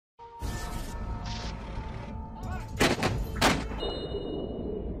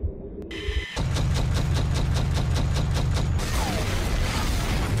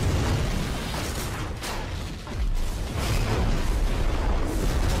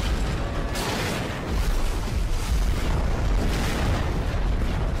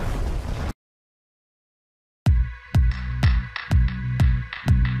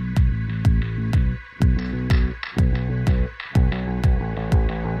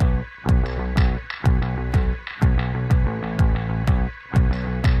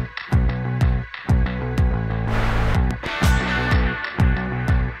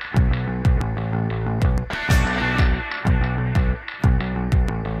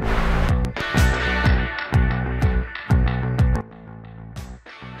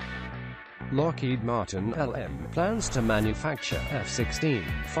Lockheed Martin (LM) plans to manufacture F-16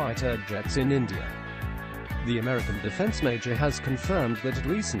 fighter jets in India. The American defense major has confirmed that it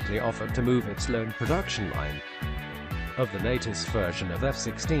recently offered to move its lone production line of the latest version of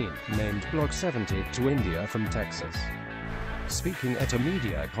F-16, named Block 70, to India from Texas. Speaking at a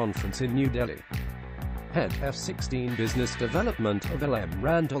media conference in New Delhi, head F-16 business development of LM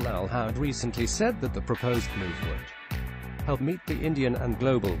Randall L Howard recently said that the proposed move would help meet the Indian and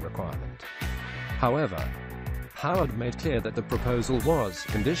global requirement. However, Howard made clear that the proposal was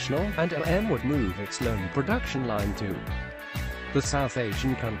conditional, and LM would move its lone production line to the South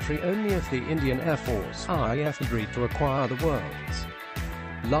Asian country only if the Indian Air Force (IAF) agreed to acquire the world's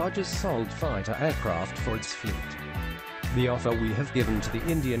largest sold fighter aircraft for its fleet. "The offer we have given to the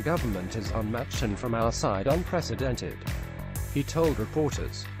Indian government is unmatched and from our side unprecedented," he told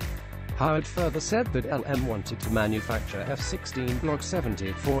reporters. Howard further said that LM wanted to manufacture F-16 Block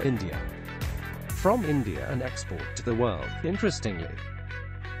 70 for India, from India, and export to the world. Interestingly,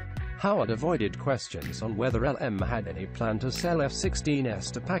 Howard avoided questions on whether LM had any plan to sell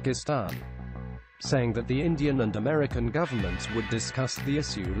F-16s to Pakistan, saying that the Indian and American governments would discuss the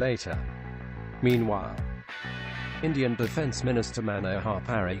issue later. Meanwhile, Indian Defence Minister Manohar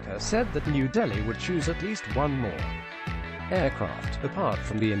Parrikar said that New Delhi would choose at least one more aircraft, apart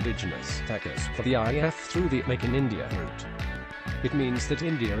from the indigenous Techers, for the IAF through the Make in India route. It means that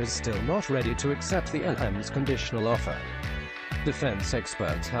India is still not ready to accept the LM's conditional offer. Defense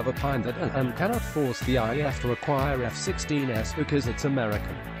experts have opined that LM cannot force the IAF to acquire F-16s because its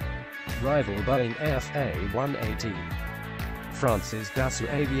American rival Boeing FA-118, France's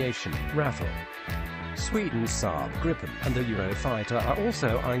Dassault Aviation, Rafale, Sweden's Saab Gripen, and the Eurofighter are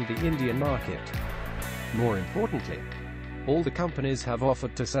also eyeing the Indian market. More importantly, all the companies have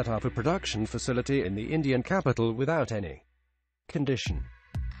offered to set up a production facility in the Indian capital without any condition.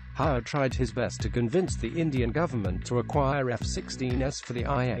 Howard tried his best to convince the Indian government to acquire F-16s for the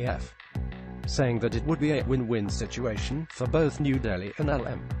IAF, saying that it would be a win-win situation for both New Delhi and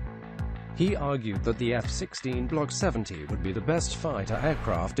LM. He argued that the F-16 Block 70 would be the best fighter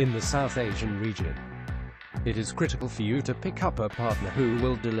aircraft in the South Asian region. "It is critical for you to pick up a partner who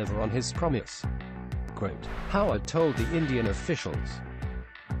will deliver on his promise," quote, Howard told the Indian officials.